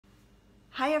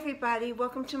Hi everybody,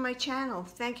 welcome to my channel.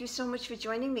 Thank you so much for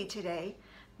joining me today.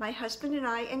 My husband and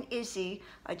I and Izzy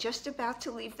are just about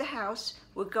to leave the house.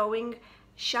 We're going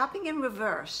shopping in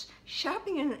reverse.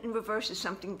 Shopping in reverse is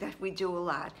something that we do a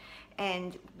lot.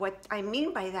 And what I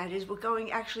mean by that is we're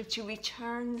going actually to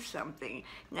return something,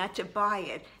 not to buy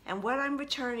it. And what I'm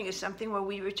returning is something where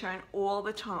we return all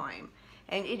the time.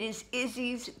 And it is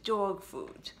Izzy's dog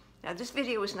food. Now this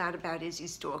video is not about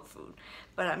Izzy's dog food,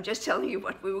 but I'm just telling you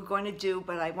what we were going to do,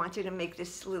 but I wanted to make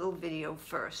this little video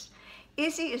first.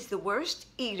 Izzy is the worst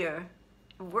eater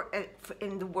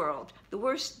in the world, the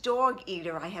worst dog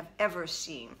eater I have ever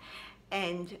seen.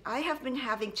 And I have been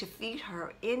having to feed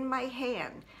her in my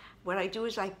hand. What I do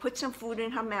is I put some food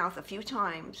in her mouth a few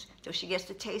times till she gets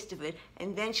the taste of it,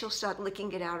 and then she'll start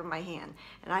licking it out of my hand.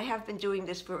 And I have been doing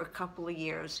this for a couple of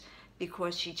years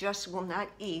because she just will not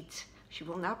eat. She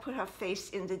will not put her face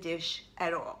in the dish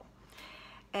at all.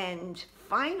 And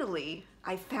finally,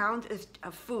 I found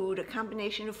a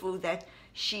combination of food that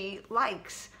she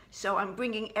likes. So I'm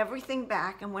bringing everything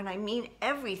back, and when I mean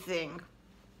everything,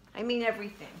 I mean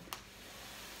everything.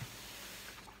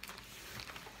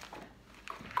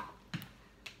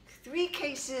 Three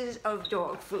cases of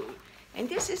dog food. And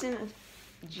this isn't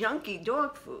junky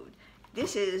dog food.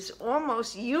 This is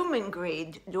almost human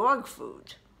grade dog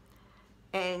food.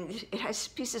 And it has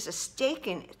pieces of steak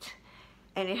in it,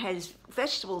 and it has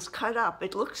vegetables cut up.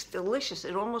 It looks delicious.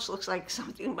 It almost looks like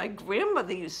something my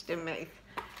grandmother used to make.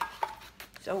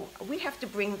 So we have to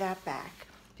bring that back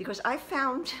because I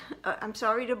found, I'm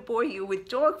sorry to bore you with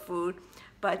dog food,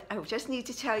 but I just need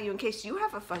to tell you in case you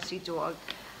have a fussy dog,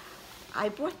 I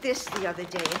bought this the other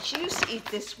day, and she used to eat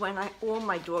this when all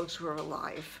my dogs were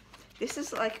alive. This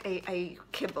is like a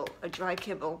kibble, a dry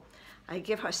kibble. I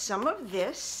give her some of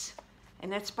this,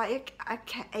 and that's by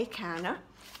a canner,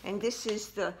 and this is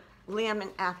the lamb and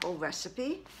apple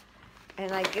recipe,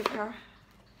 and I give her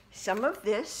some of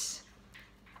this.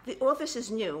 All this is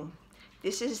new.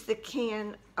 This is the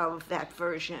can of that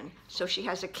version. So she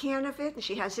has a can of it, and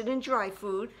she has it in dry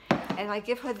food, and I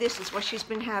give her this. It's what she's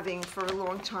been having for a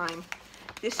long time.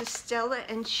 This is Stella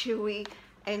and Chewy,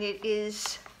 and it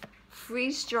is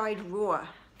freeze-dried raw,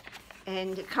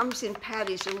 and it comes in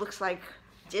patties. It looks like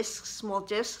discs, small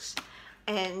discs.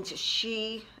 And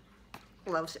she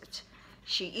loves it.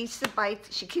 She eats the bite,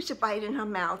 she keeps a bite in her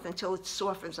mouth until it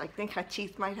softens. I think her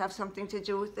teeth might have something to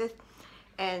do with it.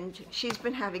 And she's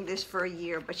been having this for a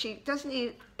year, but she doesn't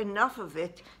eat enough of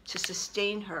it to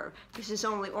sustain her. This is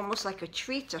only almost like a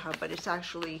treat to her, but it's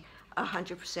actually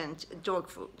 100% dog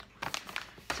food.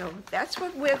 So that's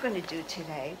what we're going to do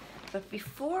today. But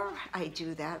before I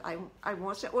do that, I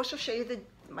want to also show you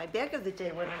my bag of the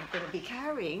day, what I'm going to be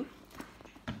carrying.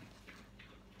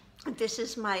 This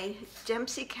is my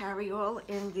Dempsey Carryall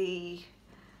in the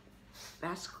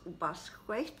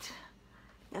BASQUIAT.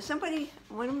 Now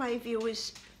one of my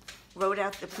viewers wrote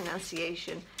out the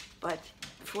pronunciation, but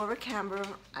for a camera,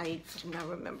 I do not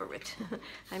remember it.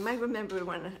 I might remember it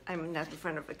when I'm not in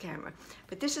front of a camera.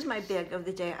 But this is my bag of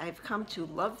the day. I've come to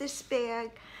love this bag.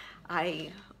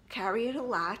 I carry it a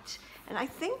lot. And I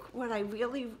think what I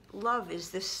really love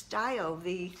is the style,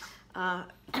 the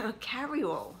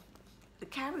carryall. The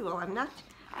carryall,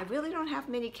 I really don't have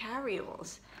many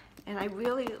carryalls, and I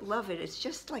really love it. It's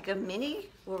just like a mini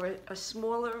or a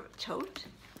smaller tote.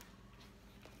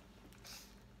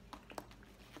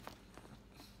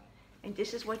 And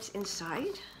this is what's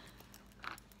inside.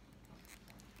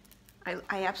 I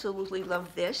absolutely love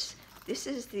this. This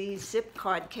is the zip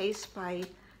card case by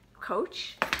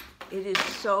Coach. It is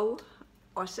so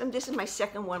awesome. This is my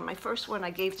second one. My first one I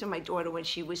gave to my daughter when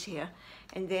she was here,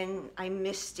 and then I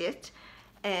missed it.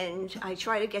 And I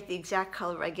try to get the exact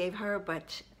color I gave her,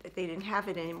 but they didn't have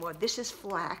it anymore. This is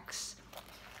flax.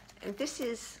 And this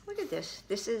is, look at this.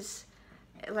 This is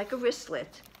like a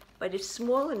wristlet, but it's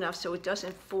small enough so it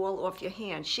doesn't fall off your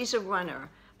hand. She's a runner.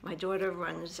 My daughter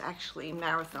runs actually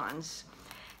marathons.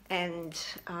 And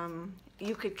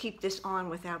you could keep this on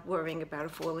without worrying about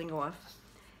it falling off.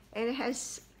 And it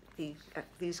has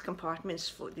these compartments,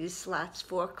 for these slots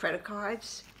for credit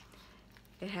cards.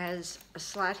 It has a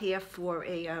slot here for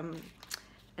an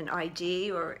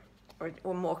ID or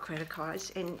more credit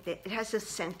cards, and it has a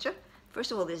center.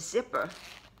 First of all, the zipper.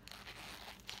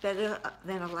 It's better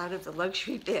than a lot of the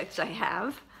luxury bags I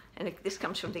have, and this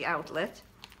comes from the outlet.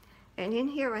 And in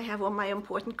here I have all my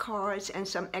important cards and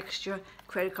some extra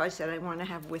credit cards that I want to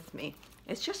have with me.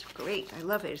 It's just great. I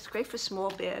love it. It's great for small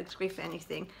bags, great for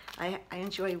anything. I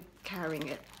enjoy carrying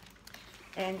it.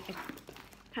 And it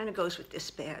kind of goes with this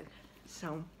bag.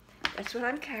 So that's what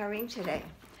I'm carrying today.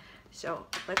 So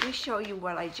let me show you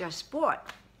what I just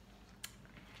bought.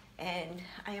 And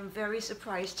I am very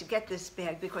surprised to get this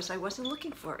bag because I wasn't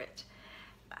looking for it.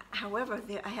 However,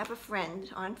 I have a friend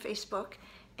on Facebook,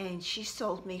 and she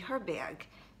sold me her bag.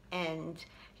 And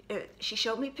she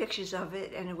showed me pictures of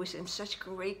it, and it was in such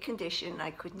great condition. I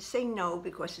couldn't say no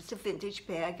because it's a vintage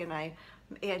bag, and I'm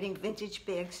adding vintage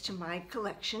bags to my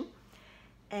collection.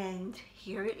 And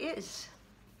here it is.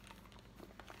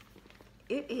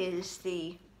 It is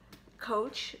the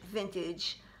Coach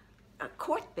Vintage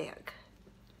Court Bag.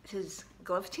 It is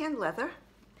glove tan leather,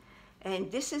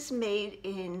 and this is made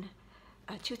in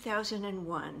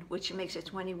 2001, which makes it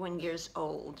 21 years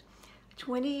old.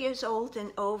 20 years old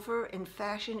and over in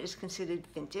fashion is considered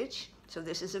vintage, so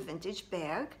this is a vintage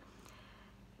bag.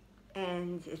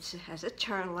 And it has a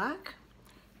turn lock,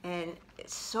 and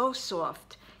it's so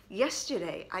soft.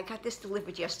 Yesterday, I got this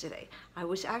delivered yesterday. I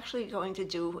was actually going to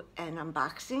do an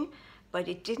unboxing, but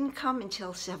it didn't come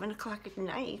until 7 o'clock at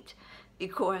night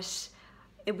because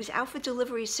it was out for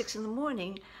delivery at 6 in the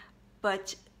morning,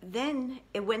 but then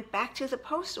it went back to the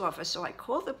post office. So I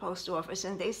called the post office,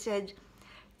 and they said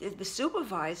the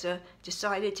supervisor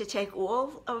decided to take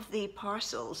all of the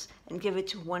parcels and give it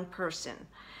to one person.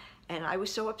 And I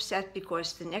was so upset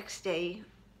because the next day,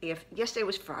 yesterday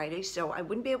was Friday, so I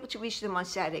wouldn't be able to reach them on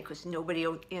Saturday because nobody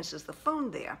answers the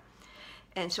phone there.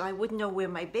 And so I wouldn't know where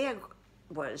my bag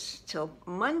was till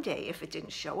Monday if it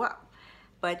didn't show up.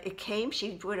 But it came,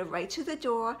 she brought it right to the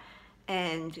door,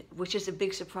 and which is a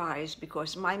big surprise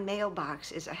because my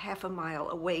mailbox is a half a mile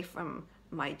away from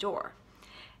my door.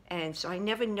 And so I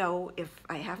never know if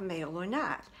I have mail or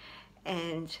not.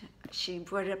 And she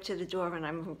brought it up to the door, and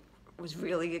I was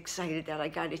really excited that I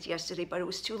got it yesterday, but it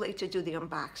was too late to do the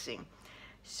unboxing.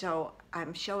 So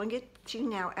I'm showing it to you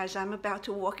now as I'm about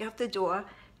to walk out the door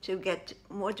to get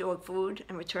more dog food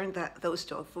and return those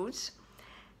dog foods.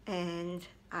 And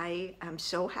I am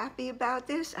so happy about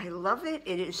this. I love it.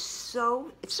 It's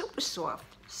super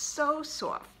soft, so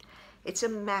soft. It's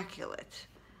immaculate.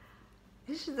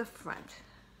 This is the front.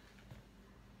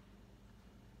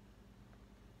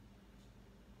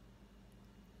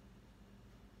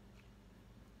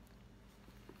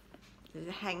 There's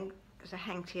a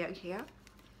hang tag here.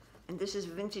 And this is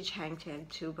vintage hang tag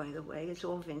too, by the way. It's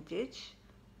all vintage.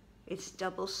 It's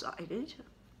double-sided.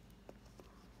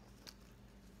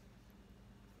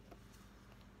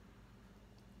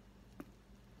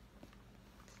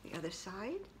 The other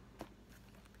side.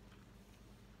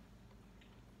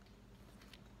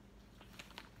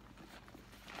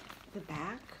 The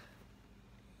back.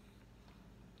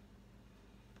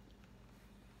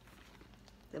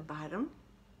 The bottom.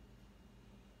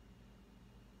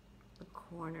 The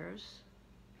corners.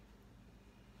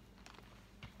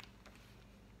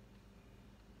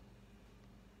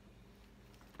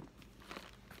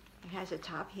 It has a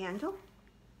top handle.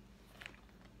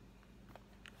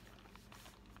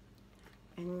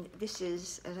 And this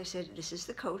is, as I said, this is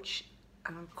the Coach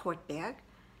Court Bag.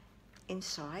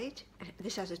 Inside,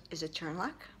 this is a turn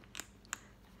lock.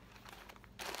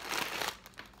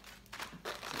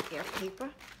 Air paper.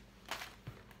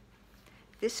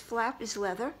 This flap is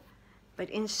leather, but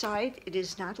inside it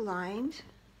is not lined.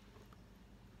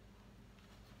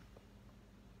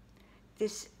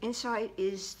 This inside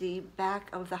is the back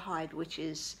of the hide, which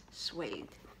is suede.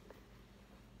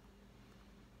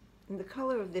 And the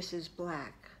color of this is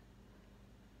black.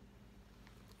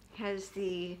 It has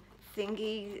the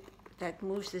thingy that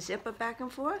moves the zipper back and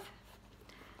forth.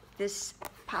 This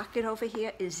pocket over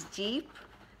here is deep.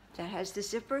 That has the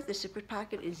zipper. The zipper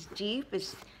pocket is deep.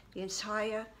 It's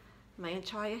my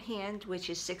entire hand, which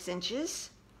is 6 inches.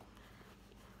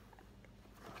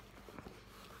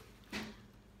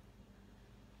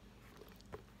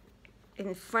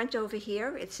 In front over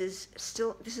here, it says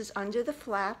this is under the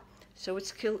flap, so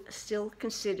it's still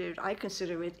considered, I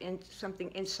consider it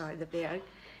something inside the bag.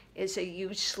 It's a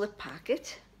huge slip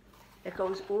pocket that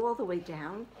goes all the way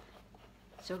down.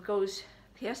 So it goes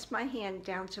past my hand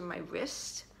down to my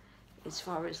wrist as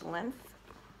far as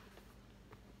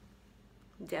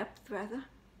depth rather.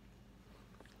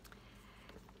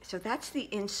 So that's the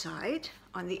inside.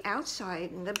 On the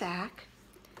outside, in the back,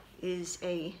 is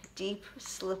a deep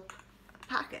slip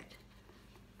pocket.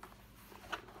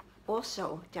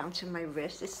 Also down to my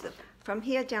wrist. It's from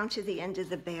here down to the end of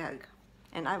the bag.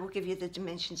 And I will give you the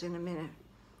dimensions in a minute.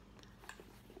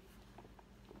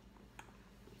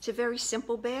 It's a very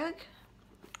simple bag.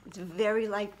 It's very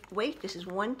lightweight. This is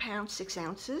 1 pound, 6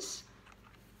 ounces.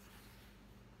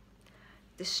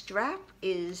 The strap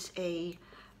is a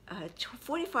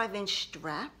 45-inch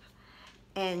strap,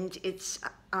 and it's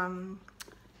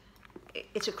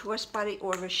a crossbody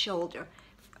or a shoulder.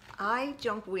 I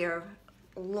don't wear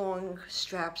long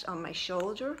straps on my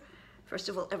shoulder First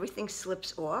of all, everything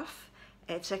slips off.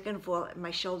 And second of all,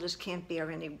 my shoulders can't bear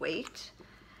any weight.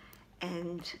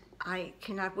 And I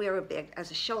cannot wear a bag as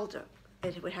a shoulder.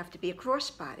 It would have to be a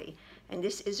crossbody. And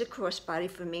this is a crossbody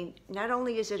for me. Not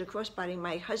only is it a crossbody,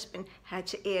 my husband had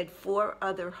to add 4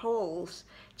 other holes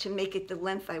to make it the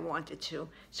length I wanted to.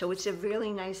 So it's a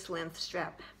really nice length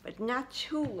strap, but not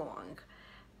too long.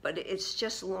 But it's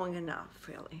just long enough,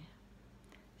 really.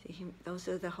 See, those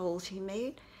are the holes he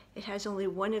made. It has only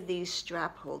one of these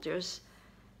strap holders,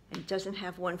 and it doesn't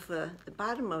have one for the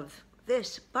bottom of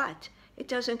this, but it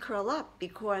doesn't curl up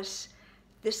because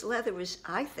this leather is,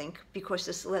 I think, because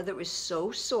this leather is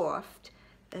so soft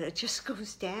that it just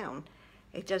goes down.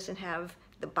 It doesn't have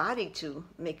the body to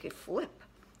make it flip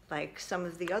like some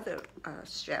of the other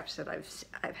straps that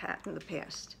I've had in the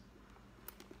past.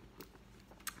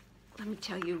 Let me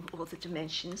tell you all the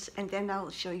dimensions, and then I'll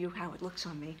show you how it looks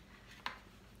on me.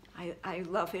 I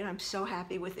love it. I'm so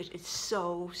happy with it. It's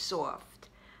so soft.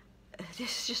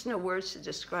 There's just no words to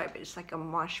describe it. It's like a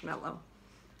marshmallow.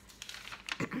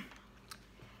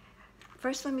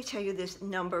 First, let me tell you this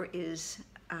number is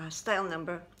style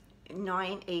number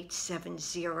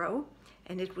 9870,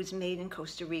 and it was made in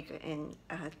Costa Rica in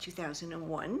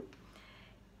 2001.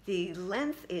 The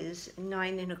length is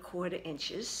 9 1/4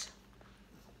 inches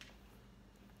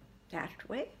that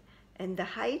way, and the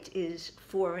height is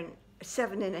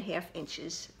 7 1/2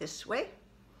 inches this way.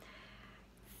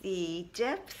 The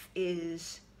depth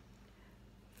is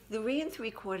 3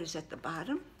 3/4 at the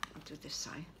bottom. I'll do this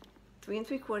side. 3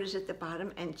 3/4 at the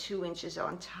bottom and 2 inches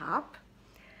on top.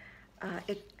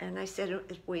 And I said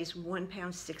it weighs 1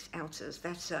 pound 6 ounces.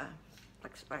 That's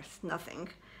nothing.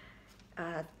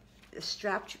 The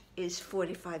strap is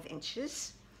 45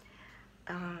 inches.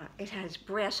 It has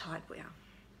brass hardware.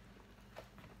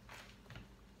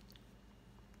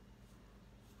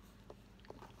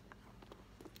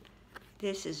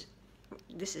 This is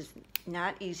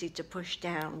not easy to push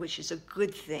down, which is a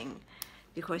good thing,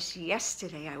 because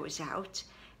yesterday I was out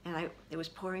and it was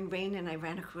pouring rain and I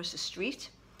ran across the street,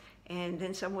 and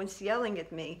then someone's yelling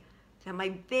at me and my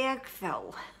bag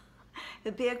fell.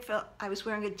 The bag fell. I was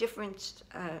wearing a different,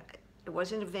 it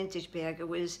wasn't a vintage bag, it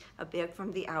was a bag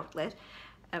from the outlet,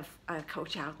 of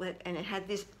Coach Outlet, and it had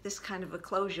this kind of a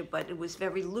closure, but it was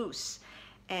very loose.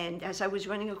 And as I was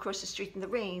running across the street in the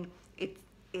rain, it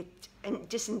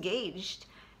disengaged,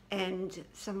 and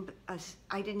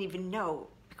I didn't even know,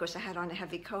 because I had on a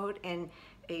heavy coat, and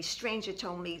a stranger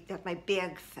told me that my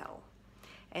bag fell,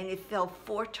 and it fell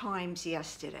 4 times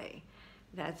yesterday.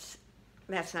 That's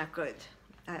not good.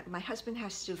 My husband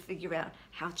has to figure out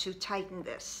how to tighten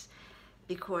this,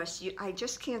 because I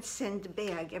just can't send the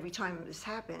bag every time this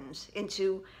happens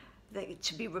to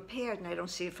be repaired, and I don't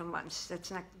see it for months.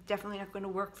 That's definitely not going to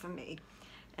work for me.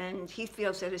 And he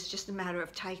feels that it's just a matter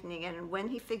of tightening it. And when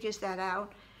he figures that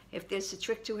out, if there's a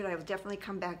trick to it, I will definitely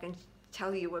come back and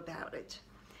tell you about it.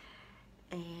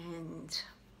 And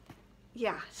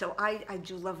yeah, so I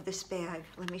do love this bag.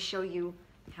 Let me show you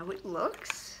how it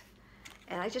looks.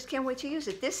 And I just can't wait to use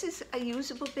it. This is a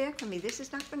usable bag for me. This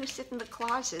is not going to sit in the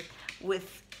closet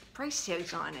with price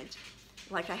tags on it.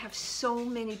 Like, I have so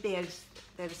many bags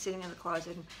that are sitting in the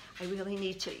closet, and I really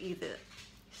need to either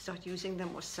start using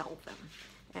them or sell them.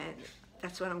 And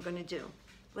that's what I'm going to do.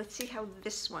 Let's see how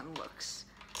this one looks.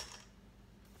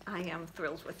 I am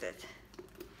thrilled with it.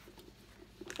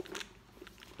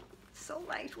 So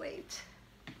lightweight.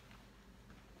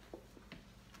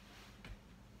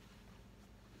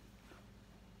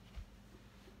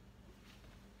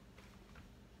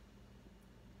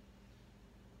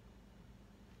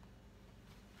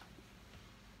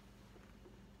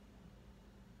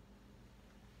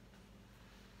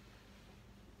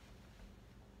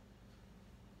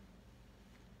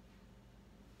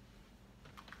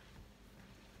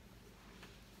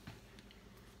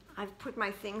 I've put my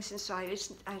things inside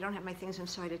it. I don't have my things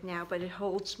inside it now, but it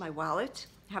holds my wallet.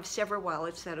 I have several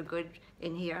wallets that are good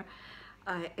in here.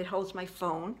 It holds my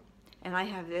phone, and I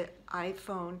have the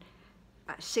iPhone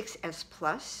 6S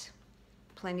Plus.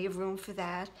 Plenty of room for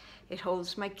that. It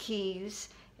holds my keys,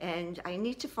 and I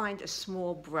need to find a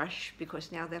small brush,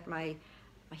 because now that my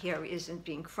hair isn't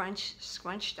being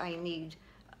scrunched, I need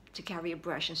to carry a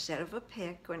brush instead of a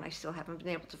pick, and I still haven't been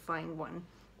able to find one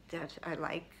that I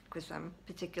like, because I'm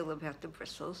particular about the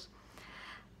bristles,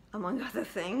 among other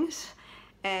things.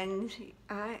 And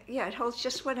yeah, it holds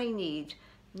just what I need.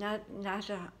 Not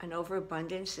an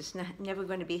overabundance. It's never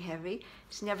going to be heavy.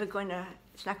 It's not going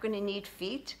to need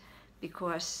feet,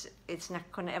 because it's not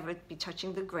going to ever be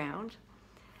touching the ground.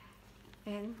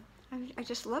 And I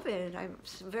just love it. I'm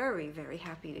very, very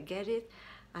happy to get it.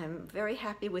 I'm very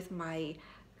happy with my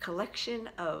collection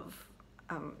of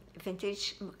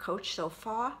vintage coach so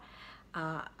far.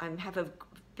 I have a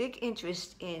big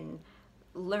interest in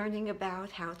learning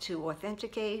about how to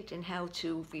authenticate and how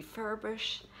to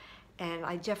refurbish, and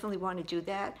I definitely want to do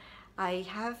that. I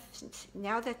have,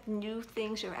 now that new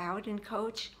things are out in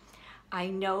Coach, I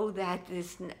know that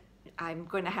I'm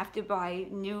going to have to buy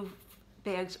new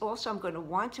bags. Also, I'm going to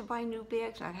want to buy new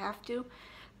bags, I have to,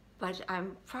 but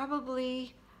I'm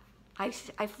probably, I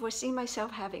foresee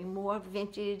myself having more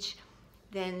vintage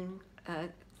than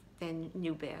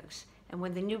new bags. And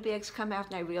when the new bags come out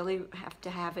and I really have to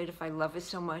have it, if I love it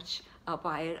so much, I'll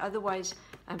buy it. Otherwise,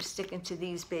 I'm sticking to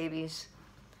these babies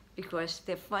because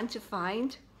they're fun to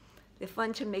find. They're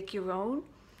fun to make your own.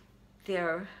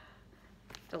 The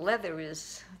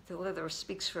leather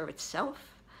speaks for itself.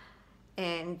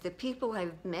 And the people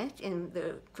I've met in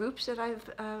the groups that I've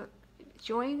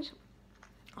joined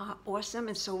are awesome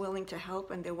and so willing to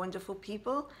help, and they're wonderful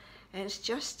people. And it's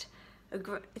just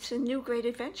it's a new great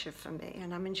adventure for me,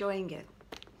 and I'm enjoying it.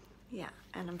 Yeah,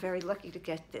 and I'm very lucky to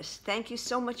get this. Thank you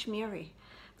so much, Mary,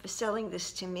 for selling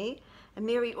this to me. And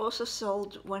Mary also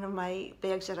sold one of my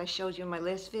bags that I showed you in my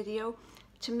last video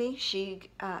to me. She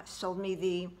sold me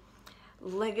the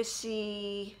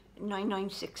Legacy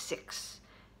 9966,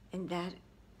 and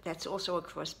that's also a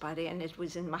crossbody, and it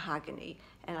was in mahogany,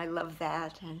 and I love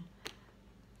that, and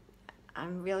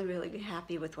I'm really, really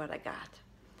happy with what I got.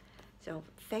 So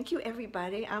thank you,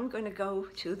 everybody. I'm going to go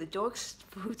to the dog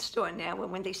food store now,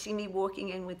 and when they see me walking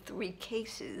in with 3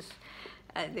 cases,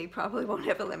 they probably won't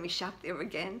ever let me shop there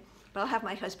again. But I'll have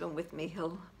my husband with me.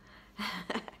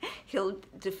 He'll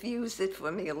diffuse it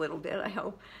for me a little bit, I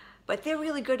hope. But they're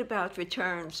really good about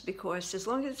returns, because as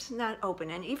long as it's not open,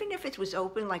 and even if it was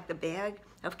open, like the bag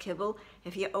of kibble,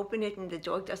 if you open it and the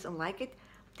dog doesn't like it,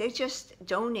 they just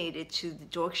donate it to the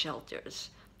dog shelters.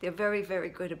 They're very, very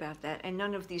good about that, and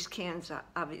none of these cans are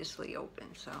obviously open.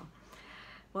 So,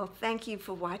 well, thank you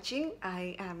for watching.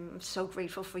 I am so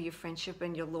grateful for your friendship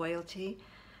and your loyalty.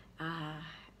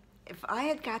 If I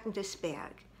had gotten this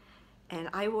bag and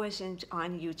I wasn't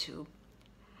on YouTube,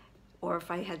 or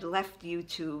if I had left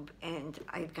YouTube and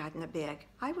I had gotten a bag,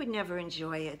 I would never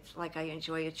enjoy it like I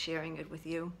enjoy it sharing it with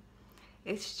you.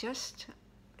 It's just,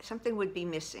 something would be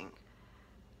missing.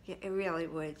 Yeah, it really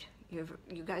would. You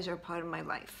guys are a part of my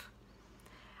life.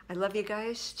 I love you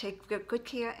guys. Take good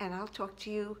care, and I'll talk to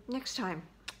you next time.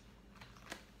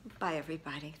 Bye,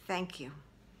 everybody. Thank you.